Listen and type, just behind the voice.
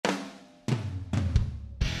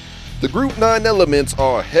The group 9 elements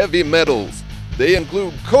are heavy metals. They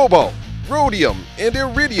include cobalt, rhodium, and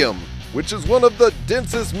iridium, which is one of the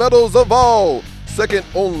densest metals of all, second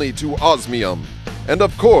only to osmium. And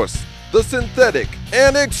of course, the synthetic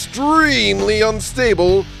and extremely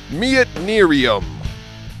unstable meitnerium.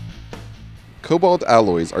 Cobalt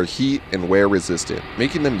alloys are heat and wear resistant,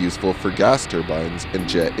 making them useful for gas turbines and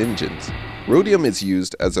jet engines. Rhodium is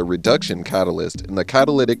used as a reduction catalyst in the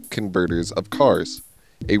catalytic converters of cars.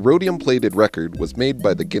 A rhodium-plated record was made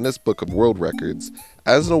by the Guinness Book of World Records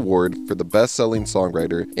as an award for the best-selling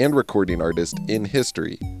songwriter and recording artist in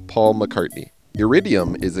history, Paul McCartney.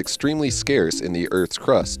 Iridium is extremely scarce in the Earth's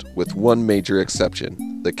crust, with one major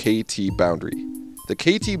exception, the KT boundary. The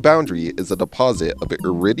KT boundary is a deposit of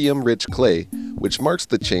iridium-rich clay, which marks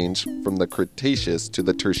the change from the Cretaceous to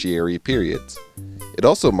the Tertiary periods. It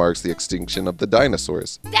also marks the extinction of the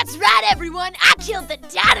dinosaurs. That's right, everyone! I killed the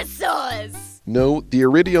dinosaurs! No, the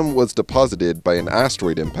iridium was deposited by an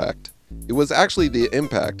asteroid impact. It was actually the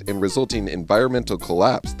impact and resulting environmental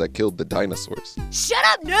collapse that killed the dinosaurs. Shut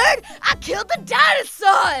up, nerd! I killed the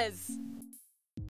dinosaurs!